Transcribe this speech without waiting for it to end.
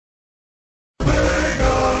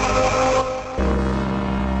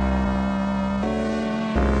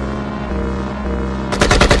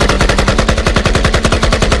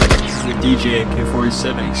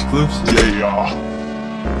AK47 exclusive. Yeah.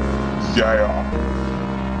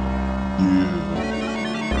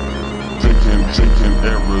 Drinking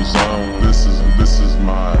Arizona. This is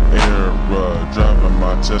my era. Driving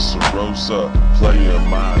my Testarossa, playing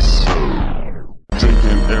my soul.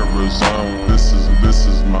 Drinking Arizona. This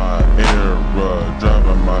is my era.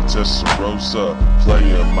 Driving my Testarossa,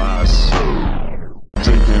 playing my soul.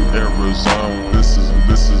 Drinking Arizona. This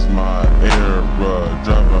is my era.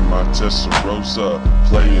 Driving my Testarossa,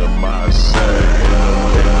 playing my SEGA.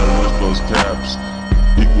 Ain't those caps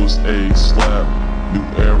equals a slap. New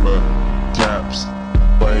era caps.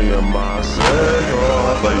 Playing my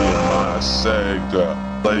SEGA. Playing my SEGA.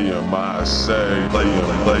 Playing my SEGA.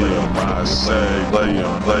 Playing my SEGA.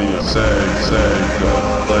 Playing SEGA.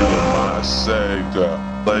 Playing my SEGA.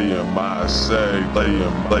 Playing my SEGA,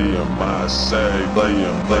 playing my SEGA,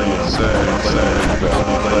 playing SEGA,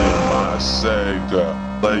 playing my SEGA,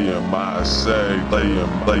 playing my SEGA,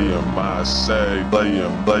 playing my SEGA,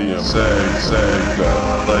 playing SEGA,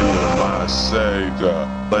 playing my SEGA,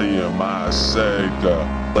 playing my SEGA,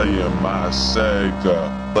 playing my SEGA,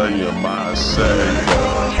 playing my SEGA.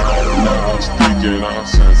 Now I'm speaking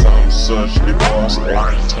nonsense, I'm such a boss. I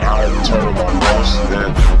turn my nose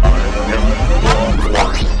and I am the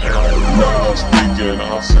worst. Now I'm speaking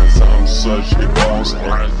nonsense, I'm such a boss. I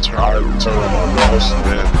turn my nose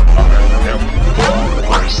and I am the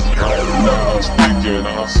worst. Now I'm speaking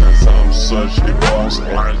nonsense, I'm such a boss. I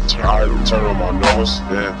turn my nose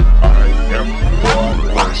and I am the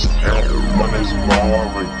worst. My name's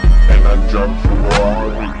Maury and I drive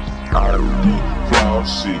Ferrari. I be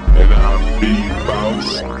flousy and I be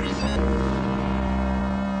bouncy.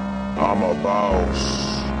 I'm a boss.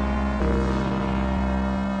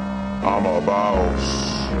 I'm a boss.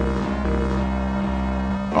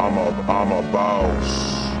 I'm a boss.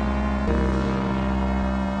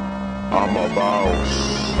 I'm a boss.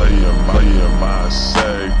 Playing my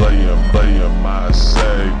SEGA. Playing my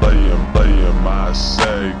SEGA. Playing my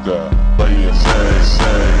SEGA. Playing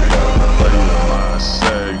SEGA. Playing my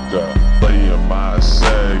SEGA. Playing my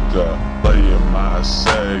SEGA. Playing my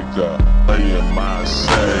SEGA. Playing my SEGA.